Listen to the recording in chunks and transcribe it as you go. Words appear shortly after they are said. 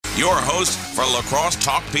your host for Lacrosse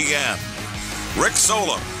Talk PM, Rick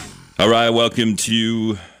Sola. All right, welcome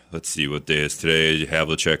to, let's see, what day is today?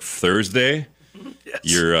 Havlicek Thursday. Yes.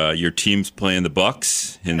 Your team's playing the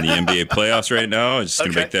Bucks in the NBA playoffs right now. I'm just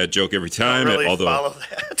going to make that joke every time. Don't really follow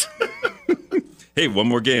that. Hey, one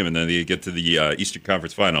more game, and then you get to the Eastern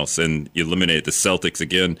Conference Finals, and you eliminate the Celtics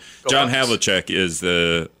again. John Havlicek is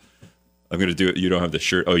the... I'm going to do it. You don't have the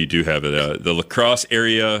shirt. Oh, you do have it. The Lacrosse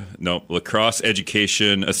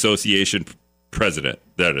Education Association president.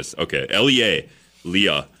 That is. Okay.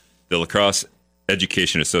 Leah, the Lacrosse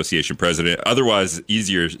Education Association president. Otherwise,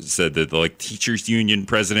 easier said the teachers union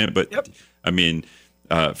president. But yep. I mean,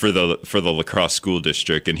 for the Lacrosse School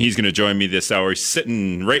District, and he's going to join me this hour. He's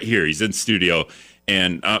sitting right here. He's in studio,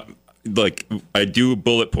 and I do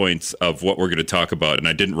bullet points of what we're going to talk about, and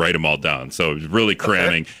I didn't write them all down. So really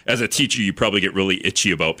cramming. Okay. As a teacher, you probably get really itchy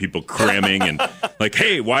about people cramming and like,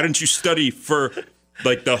 hey, why didn't you study for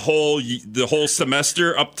like the whole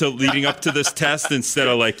semester leading up to this test instead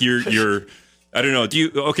of like your I don't know.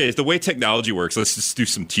 The way technology works, let's just do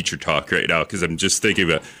some teacher talk right now because I'm just thinking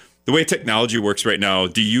about the way technology works right now.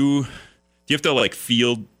 Do you have to like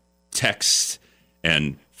field text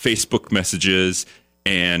and Facebook messages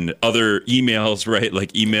and other emails, right?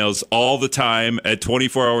 Like emails all the time at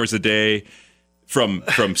 24 hours a day from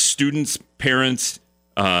students, parents,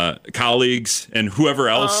 colleagues, and whoever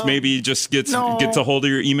else maybe just gets a hold of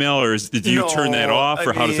your email, or do you turn that off,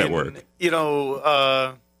 or how does that work?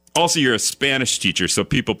 Also, you're a Spanish teacher, so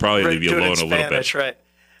people probably leave you alone a little bit. Right.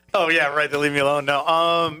 Oh, yeah, right. They leave me alone.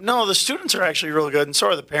 No, the students are actually really good, and so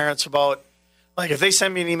are the parents about, like, if they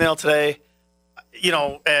send me an email today,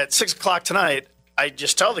 at 6 o'clock tonight, I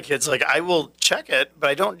just tell the kids, like, I will check it, but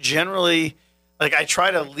I don't generally, like, I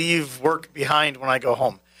try to leave work behind when I go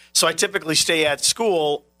home. So I typically stay at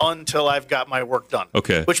school until I've got my work done.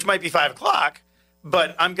 Okay. Which might be 5 o'clock,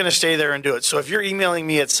 but I'm going to stay there and do it. So if you're emailing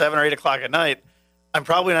me at 7 or 8 o'clock at night, I'm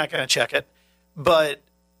probably not going to check it. But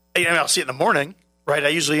I'll see it in the morning, right? I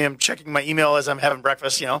usually am checking my email as I'm having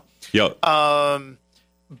breakfast, Yep.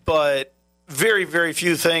 But very, very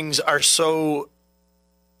few things are so,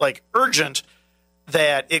 like, urgent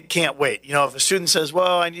that it can't wait. If a student says,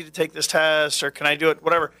 well, I need to take this test, or can I do it,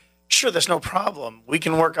 whatever, sure, that's no problem. We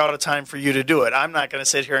can work out a time for you to do it. I'm not going to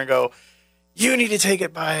sit here and go, you need to take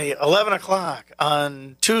it by 11 o'clock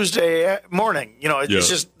on Tuesday morning. It's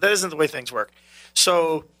just, that isn't the way things work.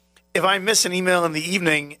 So if I miss an email in the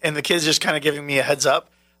evening and the kid's just kind of giving me a heads up,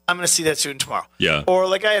 I'm going to see that student tomorrow. Yeah. Or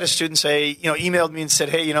like I had a student say, emailed me and said,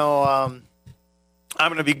 hey, I'm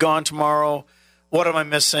going to be gone tomorrow. What am I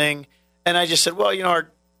missing? And I just said, well,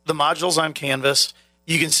 the module's on Canvas.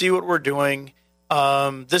 You can see what we're doing.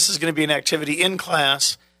 This is going to be an activity in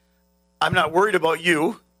class. I'm not worried about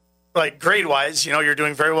you, like grade-wise. You're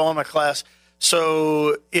doing very well in my class.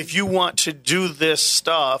 So if you want to do this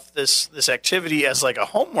stuff, this activity as like a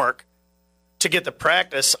homework to get the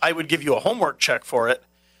practice, I would give you a homework check for it.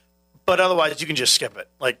 But otherwise, you can just skip it.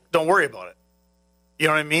 Like, don't worry about it. You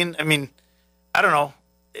know what I mean? I don't know.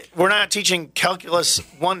 We're not teaching calculus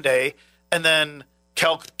one day and then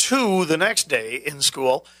calc 2 the next day in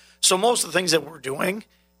school. So most of the things that we're doing,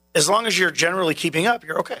 as long as you're generally keeping up,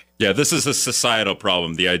 you're okay. Yeah, this is a societal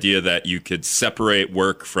problem, the idea that you could separate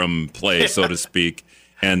work from play, so to speak.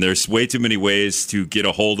 And there's way too many ways to get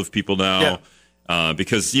a hold of people now. Yeah.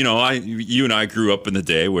 Because, you and I grew up in the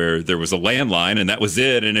day where there was a landline and that was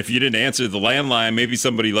it. And if you didn't answer the landline, maybe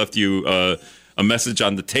somebody left you a message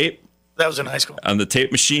on the tape. That was in high school. On the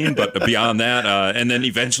tape machine, but beyond that, and then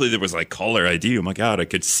eventually there was like caller ID. Oh my God, I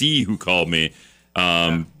could see who called me.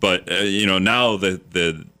 But now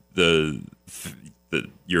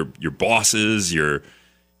your bosses, your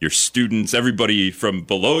students, everybody from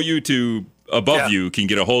below you to above you can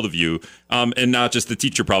get a hold of you, and not just the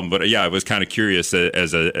teacher problem. But I was kind of curious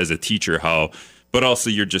as a teacher how. But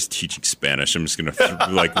also, you're just teaching Spanish. I'm just going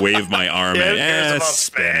to wave my arm and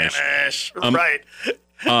Spanish. Right.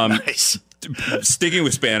 Nice. Sticking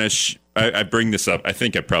with Spanish, I bring this up. I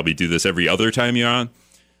think I probably do this every other time you're on.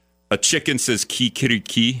 A chicken says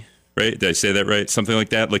kikiriki, right? Did I say that right? Something like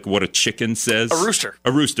that? Like what a chicken says? A rooster.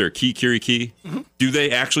 A rooster, kikiriki. Mm-hmm. Do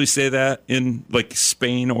they actually say that in like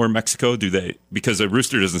Spain or Mexico? Do they? Because a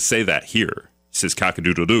rooster doesn't say that here. It says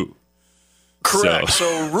cock-a-doodle-doo. Correct.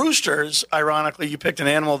 So roosters, ironically, you picked an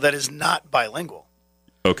animal that is not bilingual.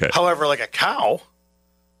 Okay. However, like a cow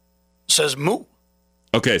says moo.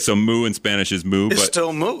 Okay, so moo in Spanish is moo, It's but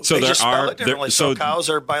still moo. So they there just spell are it differently. So cows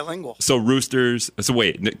are bilingual. So roosters. So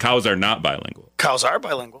wait, cows are not bilingual. Cows are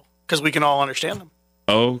bilingual because we can all understand them.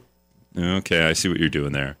 Oh, okay. I see what you're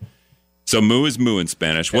doing there. So moo is moo in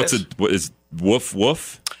Spanish. What is woof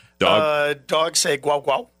woof? Dog. Dogs say guau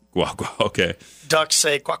guau. Guau, guau. Okay. Ducks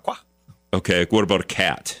say quack, quack. Okay. What about a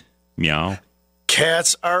cat? Meow.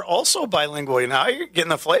 Cats are also bilingual. Now you're getting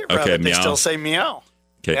the flavor of Okay, it. They meow. still say meow.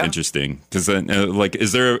 Okay, Yeah. interesting. Because then,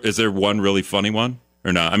 is there one really funny one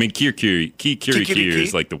or not? I mean, kiri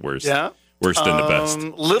is like the worst. Yeah. Worst and the best.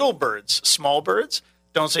 Little birds, small birds,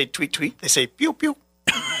 don't say tweet, tweet. They say pew, pew.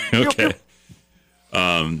 Okay.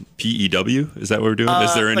 PEW? Is that what we're doing?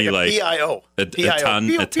 Is there any like a PIO?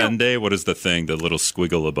 attende? What is the thing? The little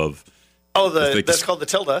squiggle above? Oh, that's called the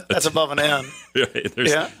tilde. That's above an N. Right.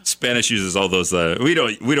 Yeah. Spanish uses all those. We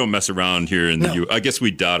don't mess around here in the U. I guess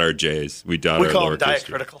we dot our J's. We call them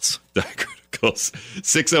diacriticals. Diacriticals.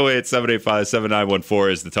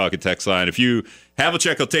 608-785-7914 is the talk and text line. If you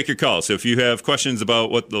Havlicek will take your call. So if you have questions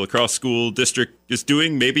about what the La Crosse School District is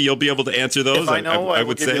doing, maybe you'll be able to answer those. If I know, I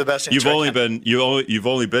would give you the best answer. You've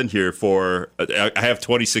only been here for. I have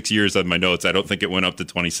 26 years on my notes. I don't think it went up to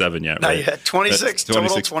 27 yet. Right? No, you had 26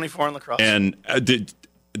 total, 24 in La Crosse. And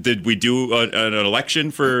did we do an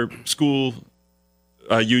election for school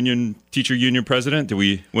teacher union president?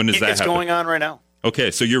 When does that happen? It's going on right now.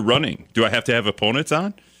 Okay, so you're running. Do I have to have opponents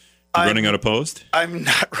on? Running unopposed? I'm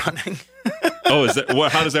not running. Oh, is that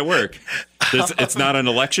how does that work? It's not an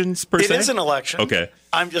elections per se? It is an election. Okay.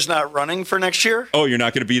 I'm just not running for next year. Oh, you're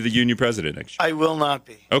not going to be the union president next year? I will not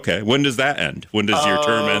be. Okay. When does that end? When does your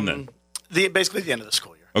term end then? Basically the end of the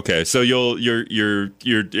school year. Okay, so you're is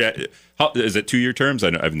it 2-year terms?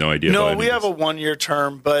 I have no idea. No, we have a 1-year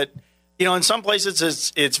term, but in some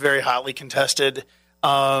places it's very hotly contested.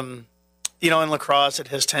 In La Crosse, it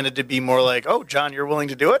has tended to be more like, "Oh, John, you're willing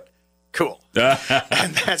to do it? Cool."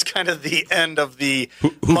 And that's kind of the end of the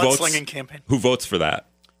mudslinging campaign. Who votes for that?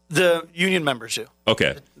 The union members do.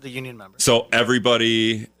 Okay. The union members. So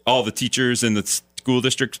everybody, all the teachers in the school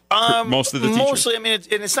district, most of the teachers? Mostly, and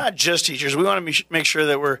it's not just teachers. We want to make sure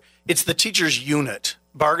that it's the teachers' unit,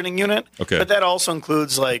 bargaining unit. Okay. But that also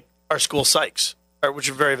includes like our school psychs, which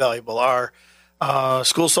are very valuable. Our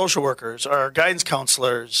school social workers, our guidance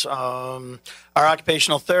counselors, our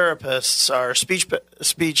occupational therapists, our speech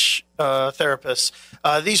therapists.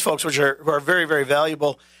 These folks, who are very, very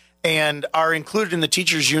valuable, and are included in the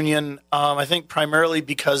teachers union. I think primarily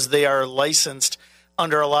because they are licensed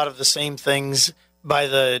under a lot of the same things by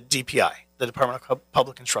the DPI, the Department of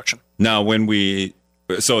Public Instruction. Now,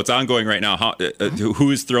 so it's ongoing right now.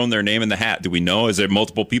 Who's thrown their name in the hat? Do we know? Is there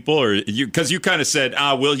multiple people, or because you kind of said,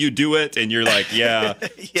 "Will you do it?" And you're like, "Yeah."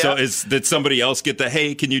 Yeah. So did somebody else get the,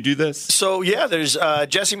 "Hey, can you do this?" So yeah, there's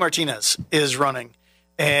Jesse Martinez is running,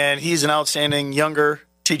 and he's an outstanding younger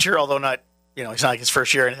teacher, although not. He's not like his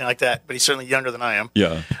first year or anything like that, but he's certainly younger than I am.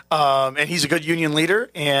 Yeah. And he's a good union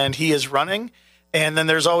leader, and he is running. And then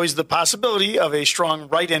there's always the possibility of a strong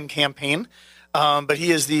write-in campaign. But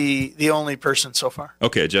he is the only person so far.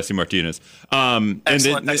 Okay, Jesse Martinez.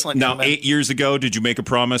 Excellent. Now, 8 years ago, did you make a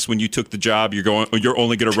promise when you took the job? You're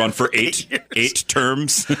only going to run for eight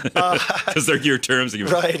terms because they're your terms.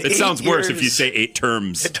 Right. It sounds worse if you say 8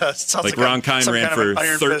 terms. It does. It sounds like Ron Kine ran for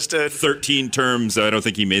 13 terms. I don't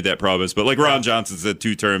think he made that promise, but like Ron Johnson said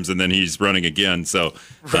 2 terms, and then he's running again. So,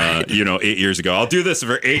 8 years ago, I'll do this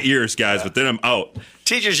for 8 years, guys, but then I'm out.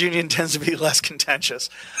 Teachers union tends to be less contentious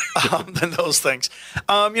than those things.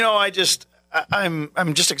 I'm just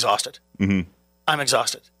exhausted. Mm-hmm. I'm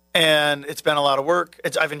exhausted, and it's been a lot of work.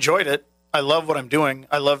 I've enjoyed it. I love what I'm doing.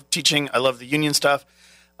 I love teaching. I love the union stuff.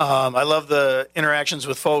 I love the interactions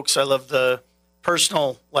with folks. I love the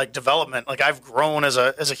personal development. Like I've grown as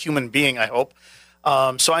a human being. I hope.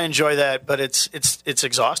 So I enjoy that, but it's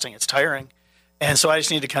exhausting. It's tiring, and so I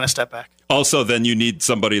just need to kind of step back. Also, then you need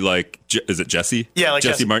somebody like, is it Jesse? Yeah, like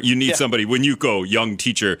Jesse. Martin. You need somebody when you go young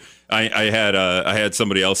teacher. I had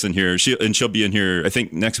somebody else in here. She'll be in here. I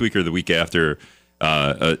think next week or the week after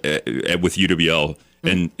with UWL.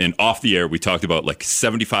 And off the air, we talked about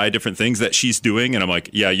 75 different things that she's doing, and I'm like,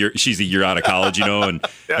 yeah, she's a year out of college, and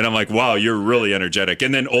and I'm like, wow, you're really energetic.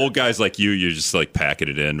 And then old guys like you're just packing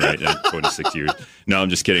it in, right? 26 years. No, I'm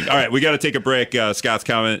just kidding. All right, we got to take a break. Scott's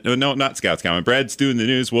comment. No, not Scott's comment. Brad's doing the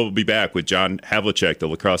news. We'll be back with John Havlicek, the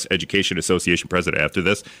La Crosse Education Association president, after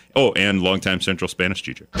this. Oh, and longtime Central Spanish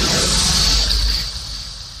teacher.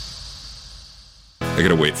 I got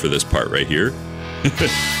to wait for this part right here.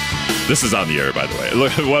 This is on the air, by the way.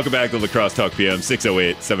 Welcome back to La Crosse Talk PM.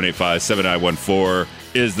 608-785-7914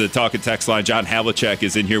 is the talk and text line. John Havlicek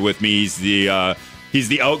is in here with me. He's the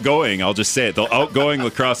outgoing, I'll just say it, the outgoing La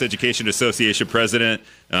Crosse Education Association president.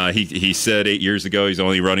 He said 8 years ago he's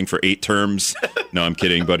only running for 8 terms. No, I'm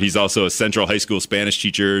kidding. But he's also a Central High School Spanish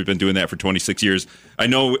teacher. He's been doing that for 26 years. I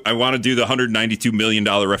know I want to do the $192 million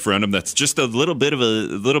referendum. That's just a little bit of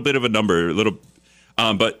a number.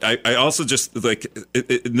 But I also just like,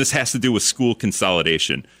 and this has to do with school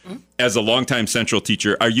consolidation. Mm-hmm. As a longtime Central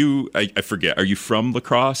teacher, are you, I forget, are you from La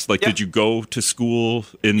Crosse? Like, did you go to school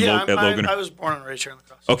at Logan? I was born and raised here in La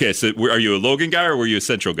Crosse. Okay, so are you a Logan guy or were you a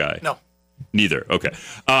Central guy? No. Neither. Okay.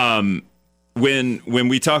 When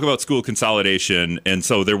we talk about school consolidation, and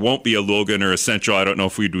so there won't be a Logan or a Central, I don't know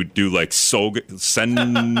if we would do like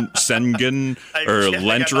Sengen or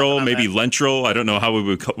Lentrel, maybe Lentrel. I don't know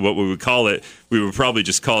what we would call it. We would probably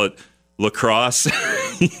just call it La Crosse,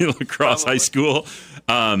 La Crosse High School.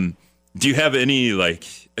 Do you have any like?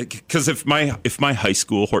 Because if my high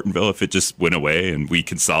school Hortonville, if it just went away and we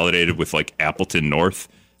consolidated with like Appleton North,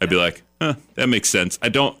 I'd be like, that makes sense. I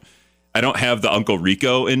don't have the Uncle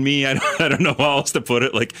Rico in me. I don't know how else to put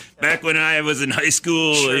it. Like, back when I was in high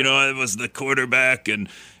school, I was the quarterback, and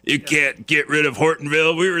you can't get rid of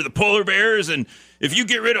Hortonville. We were the Polar Bears, and if you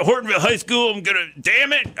get rid of Hortonville High School,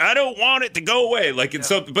 damn it, I don't want it to go away. Like,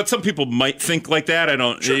 but some people might think like that. I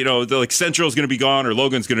don't, like Central's going to be gone or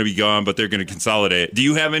Logan's going to be gone, but they're going to consolidate. Do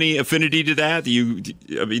you have any affinity to that?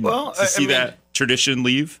 See that tradition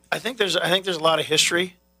leave? I think there's a lot of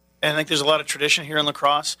history, and I think there's a lot of tradition here in La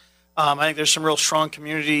Crosse. I think there's some real strong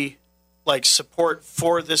community support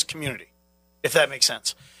for this community, if that makes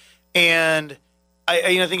sense. And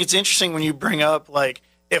I think it's interesting when you bring up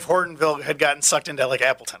if Hortonville had gotten sucked into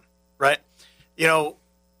Appleton, right?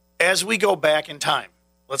 As we go back in time,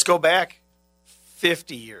 let's go back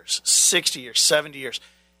 50 years, 60 years, 70 years.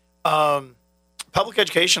 Public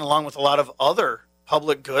education, along with a lot of other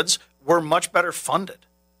public goods, were much better funded.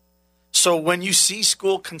 So when you see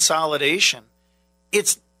school consolidation,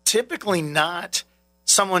 it's typically not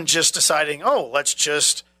someone just deciding, let's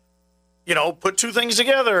just, put two things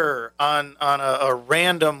together on a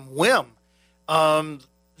random whim.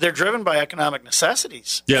 They're driven by economic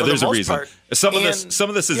necessities. Yeah, there's a reason. Some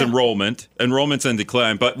of this is enrollment. Enrollment's in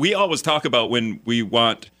decline. But we always talk about when we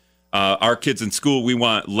want our kids in school, we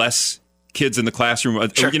want less kids in the classroom.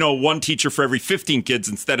 Sure. One teacher for every 15 kids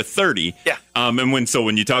instead of 30. Yeah. And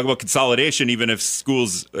when you talk about consolidation, even if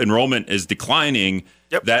schools' enrollment is declining,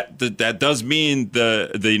 that does mean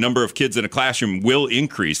the number of kids in a classroom will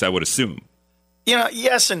increase, I would assume.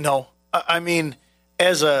 Yes and no. I mean,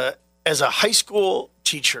 as a high school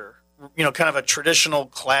teacher, kind of a traditional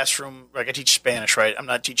classroom, like I teach Spanish, right? I'm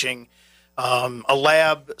not teaching a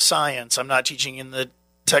lab science. I'm not teaching in the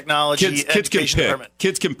technology education department.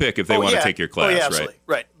 Kids can pick if they want to take your class, absolutely.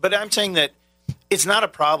 Right? But I'm saying that it's not a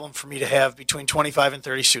problem for me to have between 25 and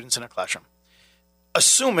 30 students in a classroom,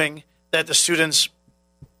 assuming that the students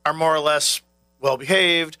are more or less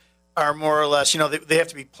well-behaved, are more or less, they have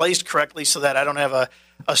to be placed correctly so that I don't have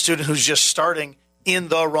a student who's just starting in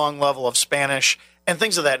the wrong level of Spanish and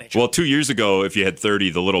things of that nature. Well, 2 years ago, if you had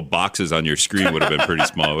 30, the little boxes on your screen would have been pretty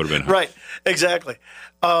small. It would have been right, exactly.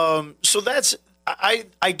 So that's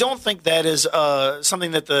I don't think that is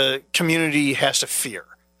something that the community has to fear,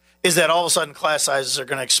 is that all of a sudden class sizes are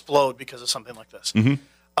going to explode because of something like this.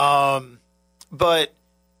 Mm-hmm. But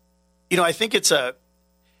I think it's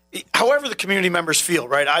however the community members feel,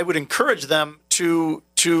 right? I would encourage them to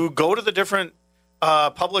go to the different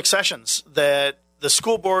public sessions that the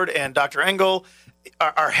school board and Dr. Engel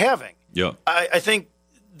are having. Yeah, I think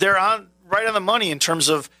they're right on the money in terms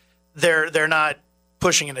of they're not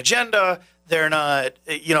pushing an agenda. They're not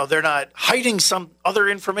hiding some other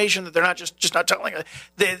information that they're not just not telling.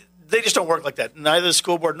 They just don't work like that. Neither the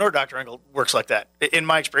school board nor Dr. Engel works like that, in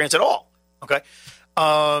my experience at all. Okay.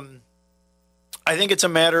 I think it's a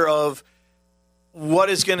matter of what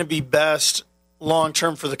is going to be best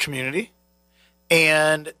long-term for the community,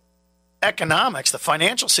 and economics, the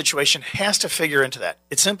financial situation, has to figure into that.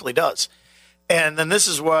 It simply does. And then this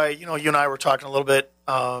is why, you and I were talking a little bit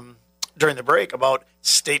during the break about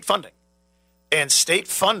state funding. And state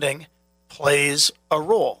funding plays a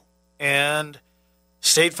role. And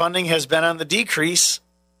state funding has been on the decrease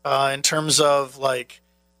in terms of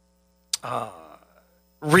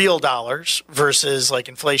real dollars versus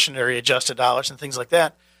inflationary adjusted dollars and things like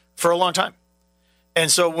that for a long time.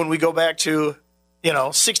 And so when we go back to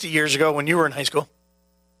 60 years ago when you were in high school,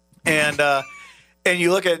 and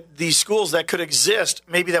you look at these schools that could exist,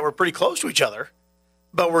 maybe that were pretty close to each other,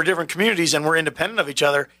 but we're different communities and we're independent of each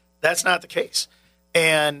other. That's not the case.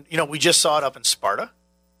 And, we just saw it up in Sparta,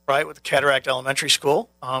 right, with the Cataract Elementary School.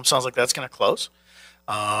 Sounds like that's going to close.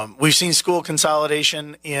 We've seen school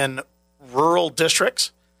consolidation in rural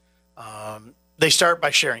districts. They start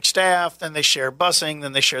by sharing staff, then they share busing,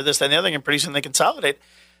 then they share this, that, and the other thing, and pretty soon they consolidate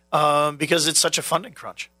because it's such a funding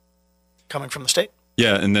crunch coming from the state.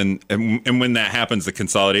 Yeah, and then and when that happens, the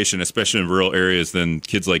consolidation, especially in rural areas, then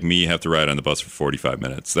kids like me have to ride on the bus for 45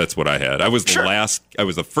 minutes. That's what I had. I was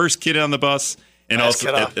the first kid on the bus, and Last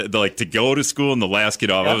also like to go to school and the last kid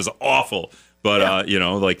off. It was awful. But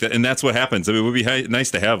like that, and that's what happens. I mean, it would be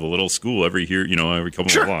nice to have a little school every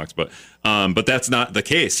couple of blocks. But that's not the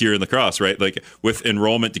case here in La Crosse, right? Like with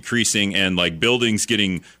enrollment decreasing and like buildings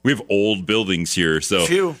we have old buildings here. So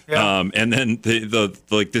and then the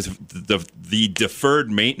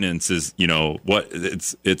deferred maintenance is what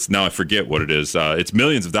it's now I forget what it is. It's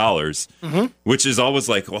millions of dollars, which is always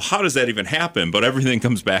like, well, how does that even happen? But everything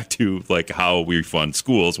comes back to like how we fund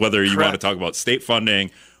schools, whether you want to talk about state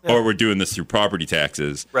funding. Yeah. Or we're doing this through property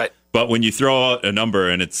taxes. Right. But when you throw out a number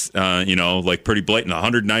and it's, like pretty blatant,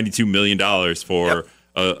 $192 million for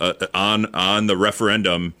on the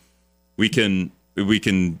referendum, we can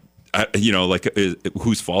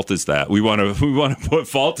whose fault is that? We want to put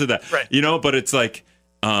fault to that, right. But it's like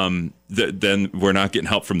then we're not getting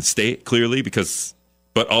help from the state clearly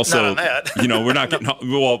but also, we're not getting help.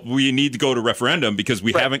 Well, we need to go to referendum because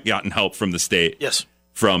we haven't gotten help from the state. Yes.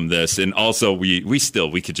 From this, and also we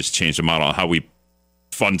could just change the model on how we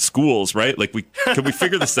fund schools, right? Like could we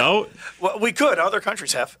figure this out? Well, we could. Other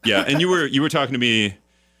countries have. Yeah, and you were talking to me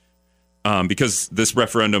because this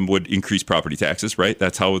referendum would increase property taxes, right?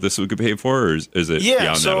 That's how this would get paid for, or is it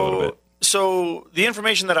beyond that a little bit? So the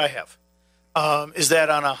information that I have is that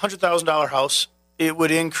on a $100,000 house, it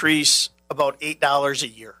would increase about $8 a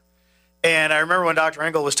year. And I remember when Dr.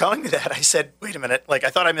 Engel was telling me that, I said, "Wait a minute!" Like I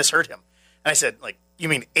thought I misheard him. And I said, like, you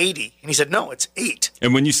mean 80? And he said, no, it's $8.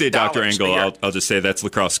 And when you say Dr. Engel, I'll just say that's La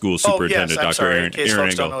Crosse School Superintendent, Dr. Aaron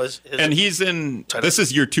Engel. And he's in, this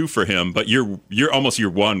is year 2 for him, but you're almost year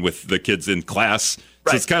 1 with the kids in class.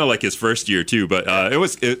 So it's kind of like his first year too. But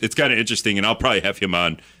it's kind of interesting, and I'll probably have him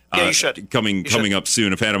on you should. coming up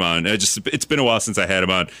soon. I've had him on. It's been a while since I had him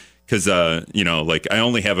on. Because, I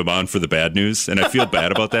only have him on for the bad news, and I feel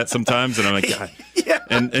bad about that sometimes. And I'm like, God. Yeah.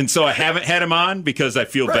 And so I haven't had him on because I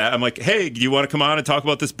feel bad. I'm like, hey, do you want to come on and talk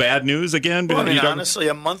about this bad news again? Well, honestly,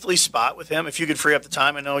 a monthly spot with him, if you could free up the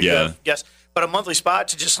time, I know you have guests, but a monthly spot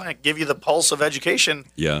to just like give you the pulse of education,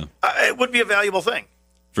 it would be a valuable thing.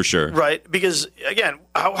 For sure. Right? Because, again,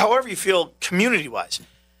 however you feel community-wise,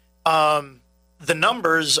 the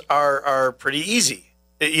numbers are pretty easy.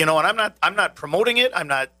 And I'm not promoting it. I'm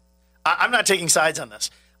not taking sides on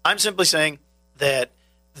this. I'm simply saying that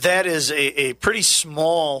is a pretty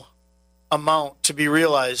small amount to be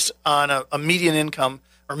realized on a median income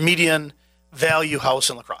or median value house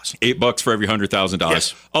in La Crosse. $8 for every $100,000.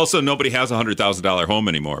 Yes. Also, nobody has a $100,000 home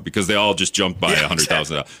anymore because they all just jumped by $100,000.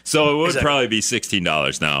 Exactly. So it would probably be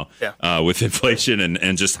 $16 now with inflation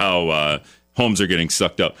and just how homes are getting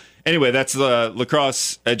sucked up. Anyway, that's the La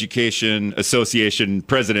Crosse Education Association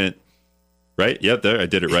president. Right? Yep, there I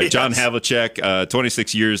did it right. Yes. John Havlicek,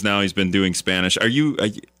 26 years now. He's been doing Spanish. Are you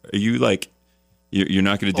like you're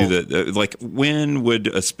not going to do that? Like, when would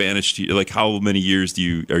a Spanish? Like, how many years are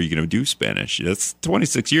you going to do Spanish? That's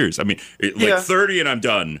 26 years. I mean, 30 and I'm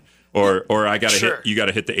done. Or I got to hit. You got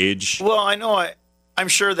to hit the age. Well, I know. I'm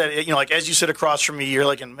sure that like as you sit across from me, you're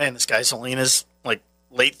like, man, this guy's only in his like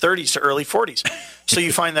late 30s to early 40s. So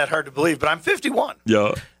you find that hard to believe. But I'm 51.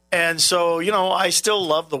 Yeah. And so I still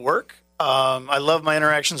love the work. I love my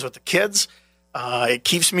interactions with the kids. It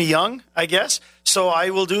keeps me young, I guess. So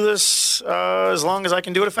I will do this as long as I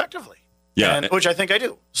can do it effectively. Yeah, which I think I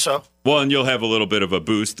do. So and you'll have a little bit of a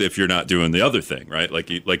boost if you're not doing the other thing, right?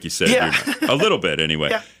 Like you said, a little bit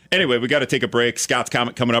anyway. Yeah. Anyway, we got to take a break. Scott's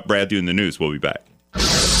comment coming up. Brad doing the news. We'll be back.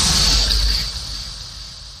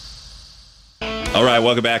 All right,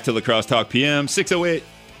 welcome back to La Crosse Talk PM 608.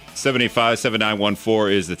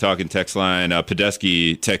 785-7914 is the talking text line.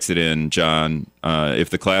 Podesky texted in, John, if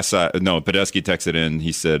the class size... No, Podesky texted in.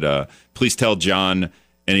 He said, please tell John,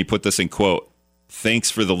 and he put this in quote,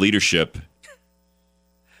 thanks for the leadership.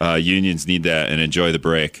 Unions need that and enjoy the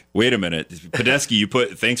break. Wait a minute. Podesky, you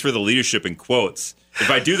put thanks for the leadership in quotes. If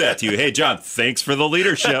I do that to you, hey, John, thanks for the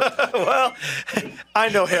leadership. Well, I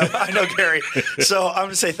know him. I know Gary. So I'm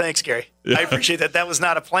going to say thanks, Gary. Yeah. I appreciate that. That was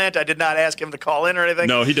not a plant. I did not ask him to call in or anything.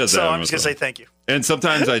 No, he does that. So I'm just going to say thank you. And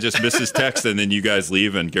sometimes I just miss his text, and then you guys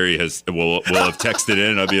leave, and Gary will have texted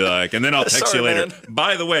in, and I'll be like, and then I'll text you later. Man.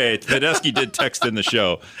 By the way, Podesky did text in the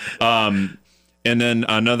show. And then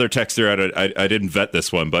another texter, I didn't vet this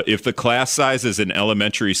one, but if the class sizes in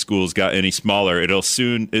elementary schools got any smaller, it'll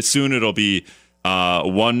be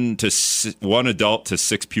one adult to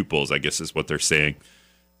 6 pupils, I guess is what they're saying.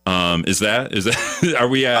 Is that are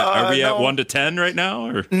we at 1 to 10 right now?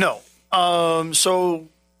 Or? No. So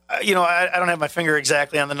I don't have my finger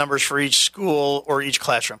exactly on the numbers for each school or each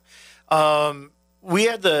classroom. we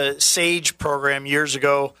had the SAGE program years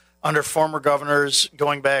ago under former governors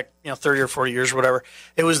going back, 30 or 40 years or whatever.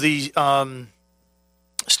 It was the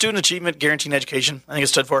Student Achievement Guaranteed Education, I think it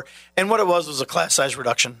stood for. And what it was a class size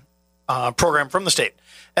reduction program from the state.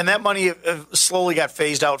 And that money slowly got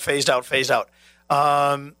phased out.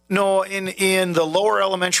 No, in the lower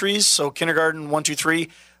elementaries, so kindergarten, 1, 2, 3,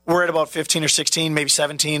 we're at about 15 or 16, maybe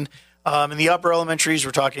 17. In the upper elementaries,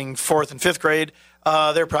 we're talking 4th and 5th grade.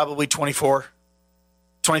 They're probably 23,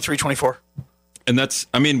 24. And that's,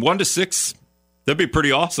 1 to 6, that'd be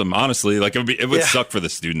pretty awesome, honestly. Like, it would suck for the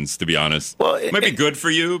students, to be honest. Well, it might be good for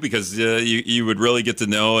you because you would really get to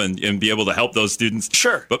know and be able to help those students.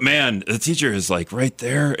 Sure. But man, the teacher is like right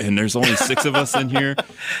there, and there's only 6 of us in here,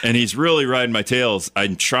 and he's really riding my tails.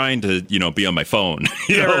 I'm trying to, be on my phone.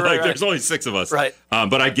 Right. There's only 6 of us. Right.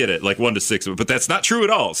 But I get it, like 1 to 6. But that's not true at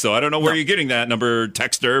all. So I don't know where you're getting that number,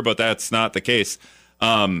 texter, but that's not the case.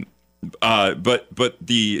 But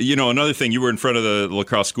the another thing, you were in front of the La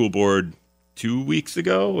Crosse school board 2 weeks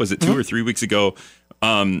ago. Was it 2 or 3 weeks ago?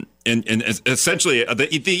 And essentially, the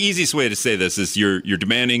easiest way to say this is you're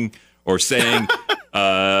demanding or saying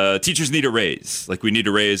teachers need a raise. Like, we need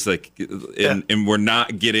a raise. And we're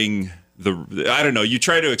not getting I don't know. You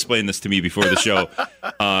try to explain this to me before the show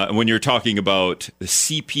when you're talking about the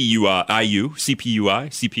CPIU. The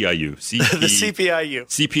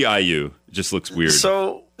CPIU just looks weird.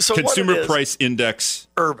 So Consumer Price Index.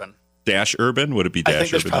 Urban. Dash urban? Would it be dash urban? I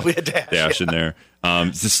think there's probably a dash in there.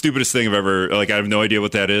 It's the stupidest thing I've ever, I have no idea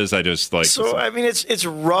what that is. I just So, it's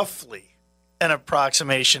roughly an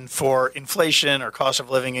approximation for inflation or cost of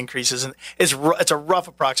living increases. And it's a rough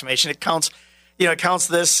approximation. It counts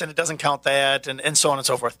this and it doesn't count that and so on and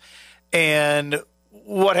so forth. And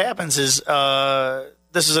what happens is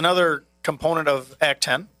this is another component of Act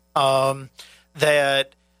 10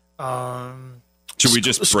 that should we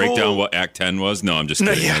just break down what Act 10 was? No, I'm just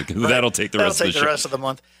kidding. Yeah, right. That'll take the rest of the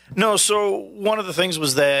month. No, so one of the things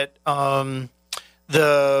was that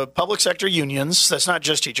the public sector unions, that's not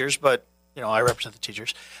just teachers, but I represent the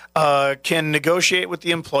teachers, can negotiate with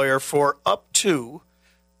the employer for up to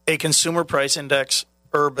a consumer price index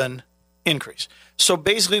urban increase. So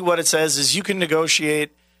basically what it says is you can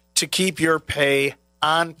negotiate to keep your pay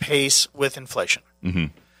on pace with inflation. Mm-hmm.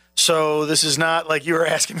 So this is not like you were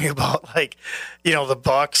asking me about, the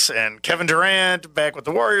Bucks and Kevin Durant back with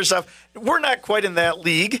the Warriors stuff. We're not quite in that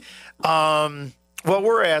league. What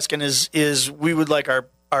we're asking is we would like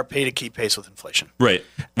our pay to keep pace with inflation. Right.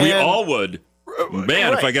 We all would.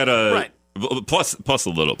 Man, if I got plus a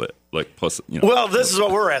little bit, Well, this is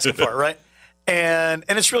what we're asking for, right? And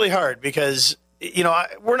it's really hard because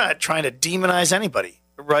we're not trying to demonize anybody,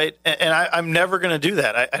 right? And I'm never going to do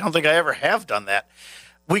that. I don't think I ever have done that.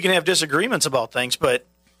 We can have disagreements about things, but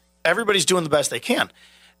everybody's doing the best they can.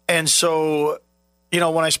 And so,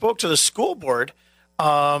 when I spoke to the school board,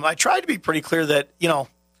 I tried to be pretty clear that,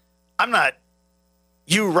 I'm not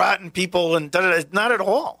you rotten people and not at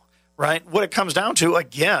all, right? What it comes down to,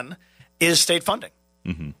 again, is state funding.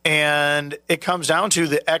 Mm-hmm. And it comes down to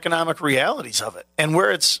the economic realities of it and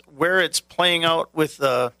where it's playing out with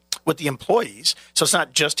the employees. So it's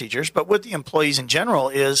not just teachers, but with the employees in general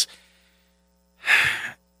is,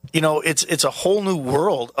 it's a whole new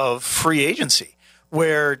world of free agency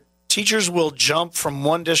where teachers will jump from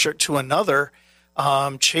one district to another,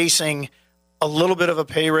 chasing a little bit of a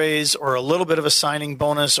pay raise or a little bit of a signing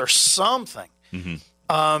bonus or something. Mm-hmm.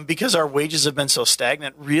 Because our wages have been so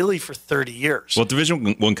stagnant really for 30 years. Well,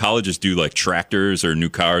 Division I colleges do tractors or new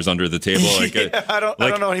cars under the table. I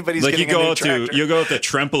don't know anybody's getting a new tractor. You go out to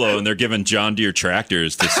Trempolo and they're giving John Deere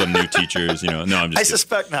tractors to some new teachers. No, I'm just kidding. I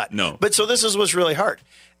suspect not. No. But so this is what's really hard.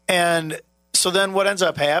 And so then what ends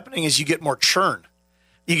up happening is you get more churn.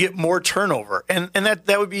 You get more turnover. And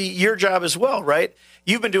that would be your job as well, right?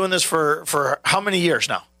 You've been doing this for how many years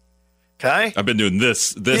now? Okay. I've been doing this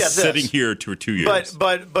sitting here for 2 years.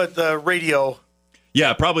 But the radio.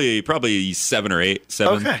 Yeah, probably 7 or 8,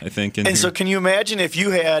 okay. I think. And so can you imagine if you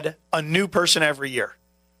had a new person every year?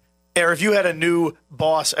 Or if you had a new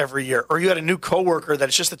boss every year, or you had a new coworker that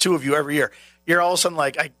it's just the two of you every year, you're all of a sudden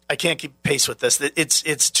like, I can't keep pace with this.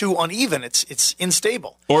 It's too uneven. It's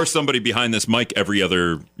unstable. Or somebody behind this mic every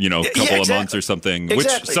other, couple of months or something, which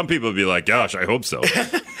some people would be like, gosh, I hope so.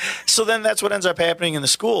 So then that's what ends up happening in the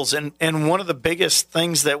schools. And one of the biggest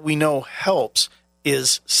things that we know helps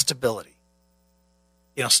is stability.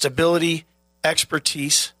 Stability,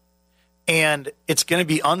 expertise, and it's going to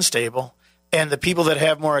be unstable. And the people that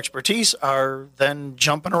have more expertise are then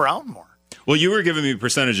jumping around more. Well, you were giving me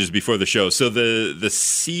percentages before the show. So the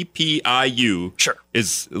CPIU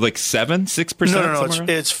is like 6%? No.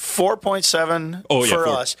 It's 4.7 for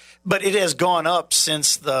us. But it has gone up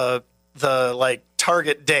since the like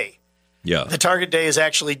target day. Yeah. The target day is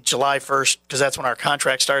actually July 1st because that's when our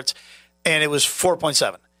contract starts. And it was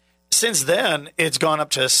 4.7. Since then, it's gone up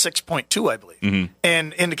to 6.2, I believe. Mm-hmm.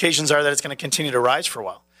 And indications are that it's going to continue to rise for a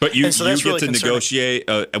while. But you get to negotiate.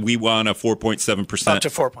 We want a 4.7% up to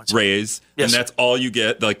 4.7 raise, and that's all you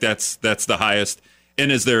get. Like that's the highest.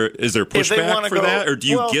 And is there pushback for that, or do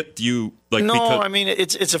you No, I mean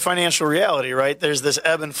it's a financial reality, right? There's this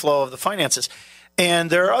ebb and flow of the finances, and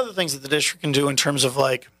there are other things that the district can do in terms of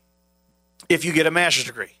like if you get a master's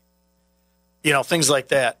degree, things like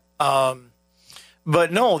that.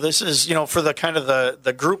 But no, this is for the kind of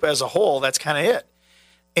the group as a whole. That's kind of it,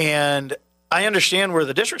 and I understand where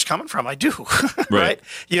the district's coming from. I do, right?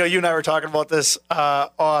 You and I were talking about this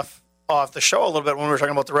off the show a little bit when we were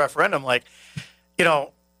talking about the referendum. Like,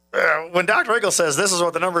 when Dr. Riggle says this is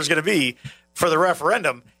what the number is going to be for the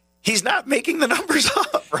referendum, he's not making the numbers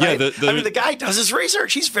up, right? Yeah, the guy does his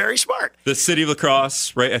research. He's very smart. The city of La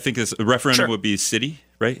Crosse, right? I think this referendum would be city,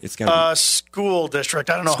 right? It's got to be school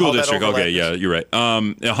district. I don't know. School how district. That okay, yeah, you're right.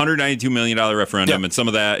 $192 million referendum, and some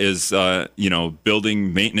of that is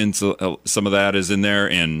building maintenance. Some of that is in there,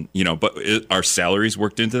 and but are salaries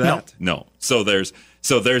worked into that? No. So there's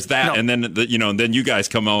that, and then then you guys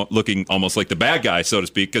come out looking almost like the bad guy, so to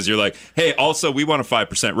speak, because you're like, hey, also we want a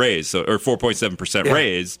 5% raise, or 4.7%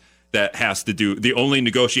 raise. That has to do the only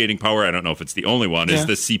negotiating power. I don't know if it's the only one is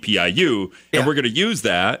the CPIU, and we're going to use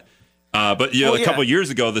that. But a couple of years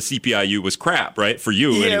ago, the CPIU was crap, right? For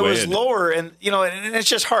you, anyway. It was lower, and and it's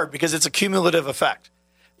just hard because it's a cumulative effect,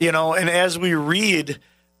 And as we read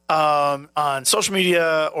on social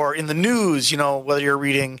media or in the news, whether you're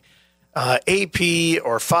reading AP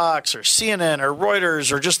or Fox or CNN or Reuters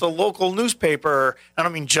or just the local newspaper, I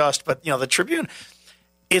don't mean just, but the Tribune.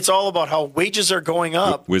 It's all about how wages are going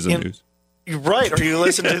up. Wisdom News. Right. Or you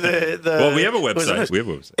listen to the well, we have a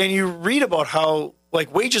website. And you read about how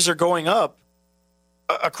wages are going up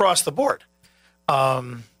across the board.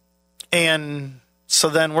 And so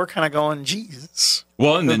then we're kind of going, Jesus.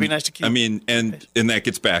 Well, and it would be nice to keep. I mean, and that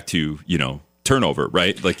gets back to, turnover,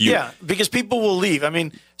 right? Yeah, because people will leave. I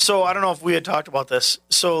mean, so I don't know if we had talked about this.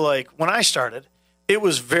 So when I started, it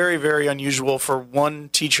was very, very unusual for one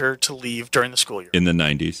teacher to leave during the school year. In the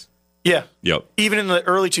 90s? Yeah. Yep. Even in the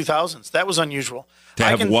early 2000s, that was unusual. To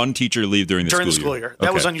have one teacher leave during the school year.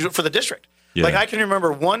 That was unusual for the district. Yeah. I can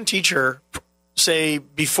remember one teacher, say,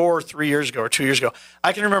 before 3 years ago or 2 years ago,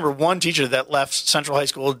 I can remember one teacher that left Central High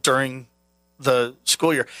School during the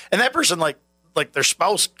school year. And that person, their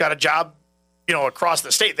spouse got a job, across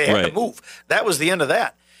the state. They had to move. That was the end of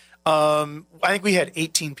that. I think we had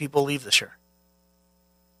 18 people leave this year.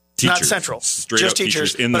 Teachers, not central, straight just up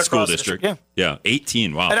teachers in the school district. Yeah,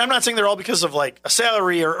 18. Wow. And I'm not saying they're all because of a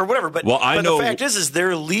salary or whatever, but the fact is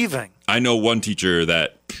they're leaving. I know one teacher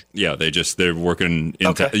that they're working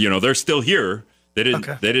in they're still here. They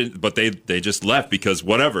didn't but they just left because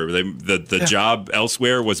whatever the job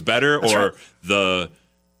elsewhere was better or the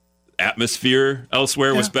atmosphere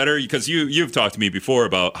elsewhere was better, because you've talked to me before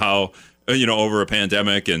about how over a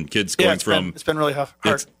pandemic and kids going it's been really hard.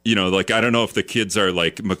 I don't know if the kids are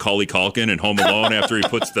like Macaulay Culkin in Home Alone after he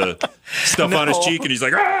puts the stuff on his cheek and he's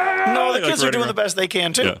like, ah! No, the kids are doing the best they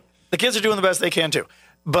can too. Yeah. The kids are doing the best they can too.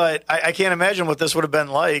 But I can't imagine what this would have been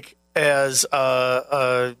like as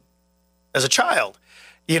a child.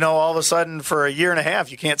 All of a sudden for a year and a half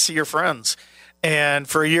you can't see your friends, and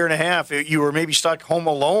for a year and a half you were maybe stuck home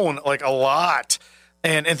alone a lot,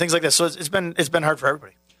 and things like that. So it's been hard for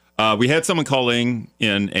everybody. We had someone calling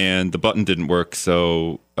in, and the button didn't work.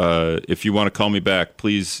 So if you want to call me back,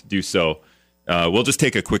 please do so. We'll just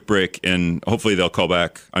take a quick break, and hopefully they'll call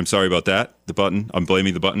back. I'm sorry about that. The button. I'm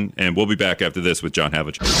blaming the button. And we'll be back after this with John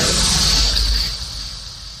Havlicek.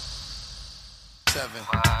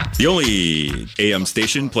 The only AM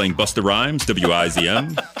station playing Busta Rhymes,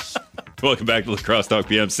 WIZM. Welcome back to La Crosse Talk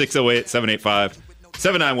PM,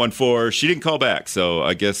 608-785-7914. She didn't call back, so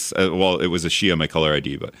I guess, it was a she on my caller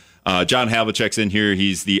ID, but John Havlicek's in here.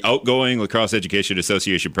 He's the outgoing La Crosse Education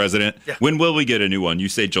Association president. Yeah. When will we get a new one? You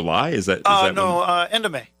say July? Is that no, end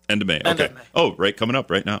of May. End of May. Okay. Of May. Oh, right, coming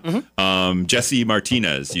up right now. Mm-hmm. Jesse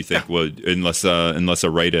Martinez, you think would, unless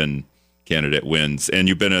a write-in candidate wins, and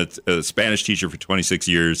you've been a Spanish teacher for 26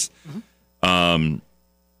 years. Mm-hmm.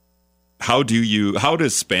 How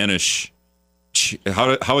has Spanish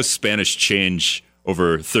changed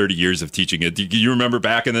over 30 years of teaching it? Do you remember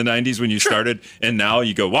back in the 90s when you started, and now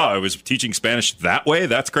you go, wow, I was teaching Spanish that way?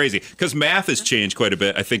 That's crazy. Because math has changed quite a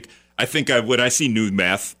bit. I think I think when I see new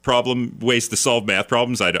ways to solve math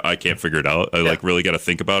problems, I can't figure it out. I like really got to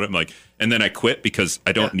think about it. I'm like, and then I quit because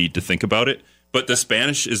I don't need to think about it. But the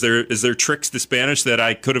Spanish, is there tricks to Spanish that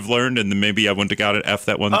I could have learned, and then maybe I wouldn't have got an F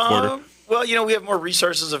that one quarter? Well, we have more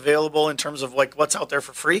resources available in terms of like what's out there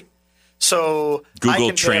for free. So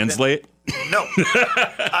Google Translate? No.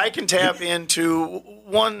 I can tap into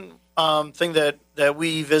one thing that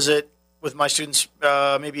we visit with my students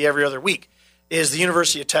maybe every other week is the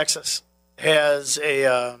University of Texas has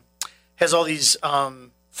all these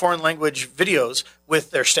foreign language videos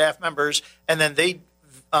with their staff members, and then they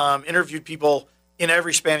interviewed people in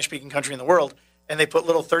every Spanish-speaking country in the world, and they put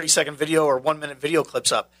little 30-second video or 1-minute video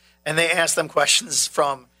clips up, and they ask them questions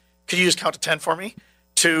from, could you just count to 10 for me,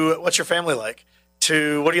 to what's your family like,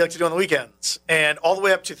 to what do you like to do on the weekends, and all the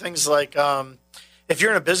way up to things like if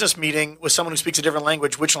you're in a business meeting with someone who speaks a different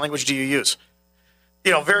language, which language do you use?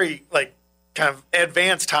 Very like kind of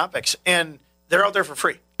advanced topics, and they're out there for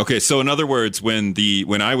free. Okay, so in other words, when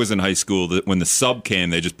I was in high school, when the sub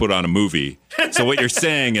came, they just put on a movie. So what you're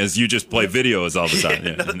saying is you just play videos all the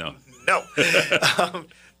time. No.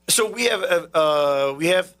 So we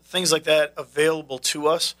have things like that available to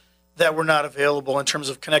us that were not available in terms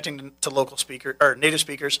of connecting to local speakers or native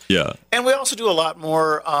speakers. Yeah. And we also do a lot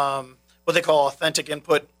more what they call authentic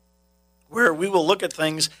input, where we will look at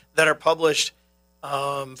things that are published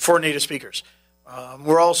for native speakers.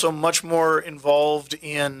 We're also much more involved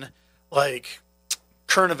in like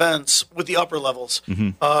current events with the upper levels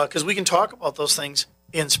because we can talk about those things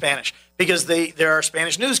in Spanish because there are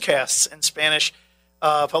Spanish newscasts and Spanish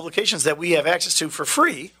publications that we have access to for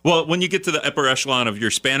free. Well, when you get to the upper echelon of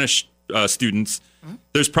your Spanish students,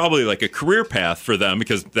 there's probably like a career path for them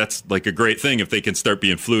because that's like a great thing if they can start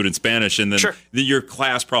being fluent in Spanish. And then your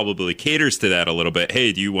class probably caters to that a little bit.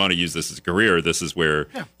 Hey, do you want to use this as a career? This is where,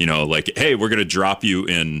 like, hey, we're going to drop you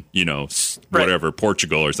in, whatever,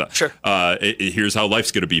 Portugal or something. Sure. Here's how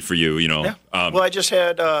life's going to be for you, Yeah. Well, I just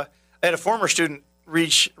had I had a former student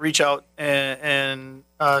reach out and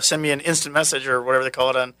send me an instant message or whatever they call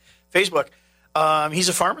it on Facebook. He's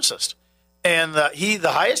a pharmacist. And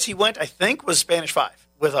the highest he went, I think, was Spanish 5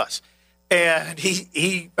 with us. And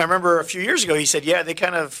I remember a few years ago, he said, yeah, they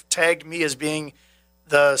kind of tagged me as being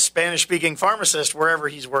the Spanish-speaking pharmacist wherever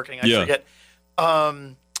he's working. I forget.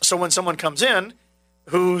 So when someone comes in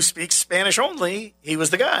who speaks Spanish only, he was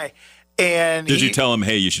the guy. And did you tell him,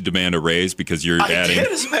 hey, you should demand a raise because you're adding? I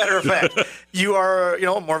did, as a matter of fact. You are,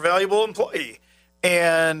 a more valuable employee.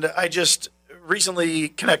 And I just recently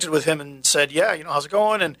connected with him and said, yeah, how's it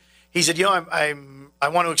going? And he said, I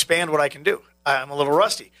want to expand what I can do. I'm a little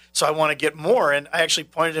rusty, so I want to get more. And I actually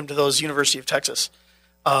pointed him to those University of Texas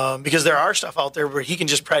because there are stuff out there where he can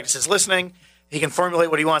just practice his listening. He can formulate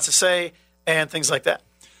what he wants to say and things like that.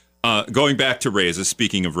 Going back to raises,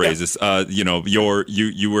 speaking of raises, you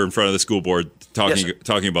were in front of the school board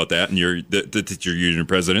talking about that, and you're the union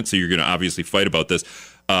president, so you're going to obviously fight about this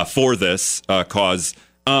for this cause.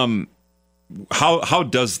 How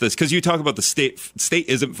does this? Because you talk about the state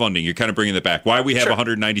isn't funding. You're kind of bringing that back. Why we have a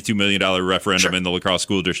 $192 million referendum in the La Crosse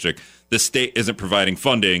school district? The state isn't providing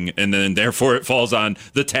funding, and then therefore it falls on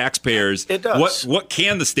the taxpayers. It does. What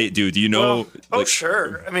can the state do? Do you know?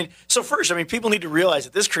 Sure. First, people need to realize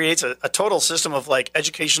that this creates a total system of like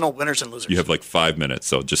educational winners and losers. You have like 5 minutes,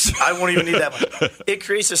 so just I won't even need that much. It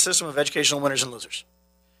creates a system of educational winners and losers.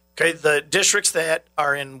 Okay, the districts that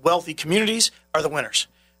are in wealthy communities are the winners.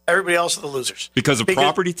 Everybody else are the losers. Because of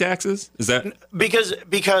property taxes? Is that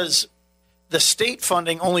because the state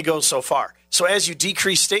funding only goes so far. So as you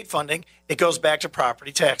decrease state funding, it goes back to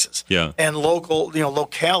property taxes. Yeah. And local,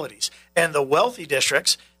 localities. And the wealthy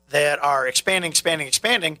districts that are expanding,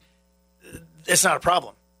 it's not a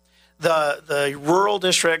problem. The rural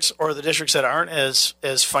districts or the districts that aren't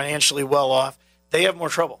as financially well off, they have more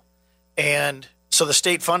trouble. And so the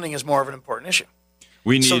state funding is more of an important issue.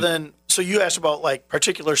 So you asked about like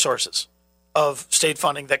particular sources of state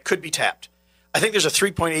funding that could be tapped. I think there's a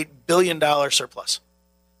 $3.8 billion surplus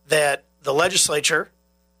that the legislature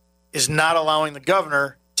is not allowing the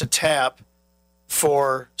governor to tap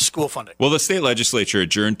for school funding. Well, the state legislature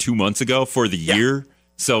adjourned 2 months ago for the year,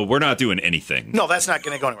 so we're not doing anything. No, that's not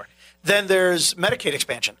going to go anywhere. Then there's Medicaid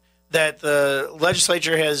expansion that the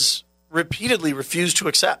legislature has repeatedly refused to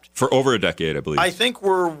accept. For over a decade, I believe. I think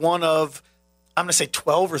we're one of, I'm going to say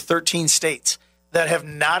 12 or 13 states that have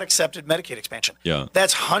not accepted Medicaid expansion. Yeah.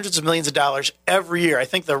 That's hundreds of millions of dollars every year. I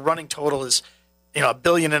think the running total is, $1.5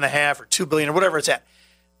 billion or $2 billion or whatever it's at.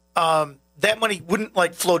 That money wouldn't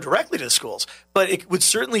flow directly to the schools, but it would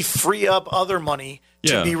certainly free up other money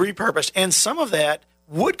to be repurposed. And some of that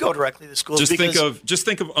would go directly to schools. Just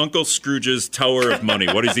think of Uncle Scrooge's Tower of Money.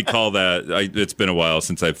 What does he call that? It's been a while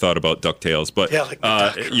since I've thought about DuckTales, but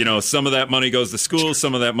some of that money goes to schools,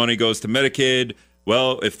 some of that money goes to Medicaid.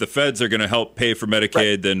 Well, if the feds are going to help pay for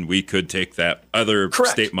Medicaid, then we could take that other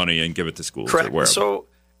state money and give it to schools or wherever. So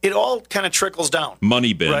it all kind of trickles down.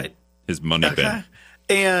 Money bin, right? His money bin.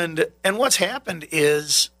 And what's happened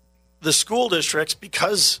is the school districts,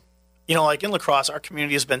 because like in La Crosse, our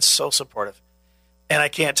community has been so supportive. And I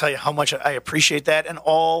can't tell you how much I appreciate that. And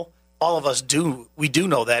all of us do. We do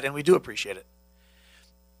know that, and we do appreciate it.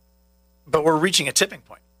 But we're reaching a tipping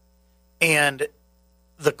point. And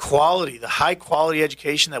the high quality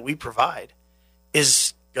education that we provide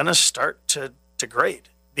is going to start to degrade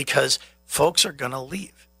because folks are going to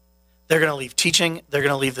leave. They're going to leave teaching. They're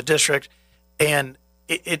going to leave the district. And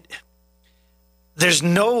there's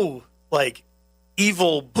no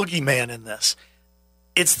evil boogeyman in this.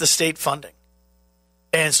 It's the state funding.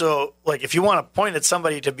 And so, if you want to point at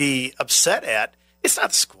somebody to be upset at, it's not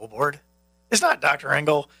the school board. It's not Dr.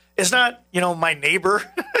 Engel. It's not, my neighbor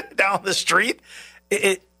down the street.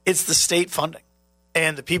 It's the state funding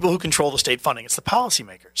and the people who control the state funding. It's the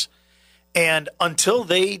policymakers. And until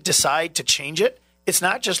they decide to change it, it's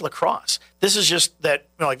not just La Crosse. This is just that,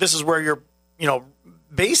 this is where your,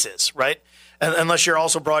 base is, right? And unless you're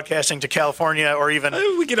also broadcasting to California or even...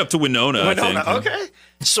 We get up to Winona, I think. Okay.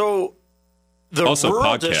 So... The also rural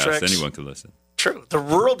podcasts, districts, anyone can listen. True. The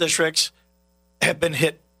rural districts have been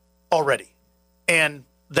hit already. And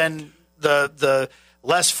then the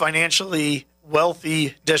less financially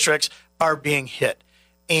wealthy districts are being hit.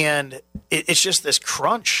 And it's just this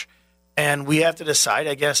crunch. And we have to decide,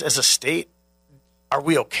 I guess, as a state, are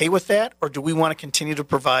we okay with that? Or do we want to continue to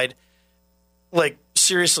provide,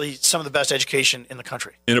 seriously, some of the best education in the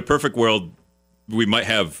country? In a perfect world, we might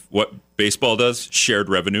have what baseball does, shared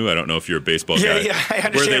revenue. I don't know if you're a baseball guy. Yeah, I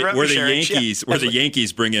understand. Where the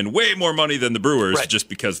Yankees bring in way more money than the Brewers just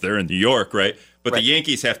because they're in New York, right? But the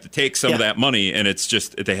Yankees have to take some of that money, and it's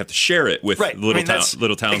just they have to share it with little towns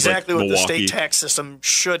exactly like Milwaukee. What the state tax system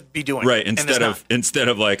should be doing. Right, instead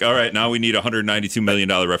of all right, now we need a $192 million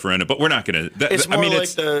referendum, but we're not going to. It's more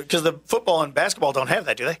because the football and basketball don't have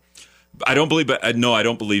that, do they? I don't believe, no, I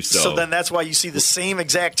don't believe so. So then that's why you see the same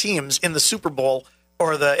exact teams in the Super Bowl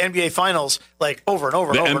or the NBA Finals over and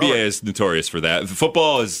over and over. The NBA is notorious for that.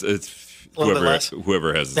 Football is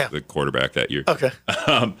whoever has the quarterback that year. Okay.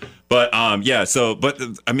 But I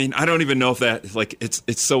don't even know if that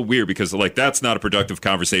it's so weird because that's not a productive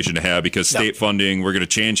conversation to have because state funding, we're going to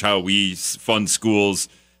change how we fund schools.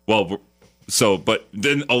 Well, but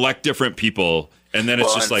then elect different people, and then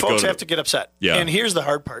it's just folks have to get upset. Yeah. And here's the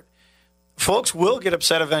hard part. Folks will get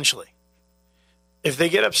upset eventually. If they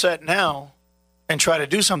get upset now and try to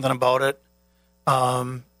do something about it,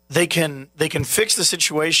 they can fix the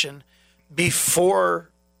situation before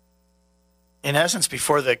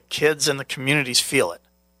the kids and the communities feel it.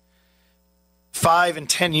 5 and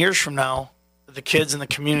 10 years from now, the kids and the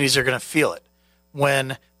communities are going to feel it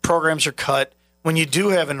when programs are cut, when you do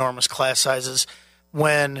have enormous class sizes,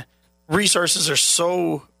 when resources are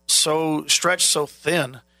so stretched so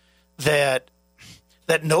thin that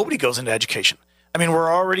nobody goes into education. I mean,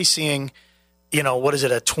 we're already seeing, a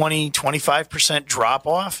 20-25% drop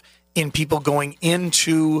off in people going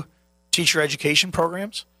into teacher education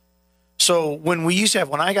programs. So when we used to have,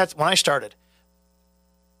 when I started,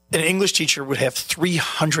 an English teacher would have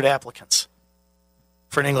 300 applicants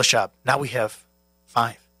for an English job. Now we have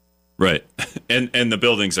 5. Right. And the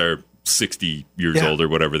buildings are 60 years old or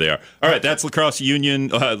whatever they are. All right, that's La Crosse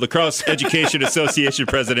Education Association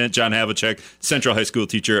President John Havlicek, Central High School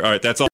teacher. All right, that's all.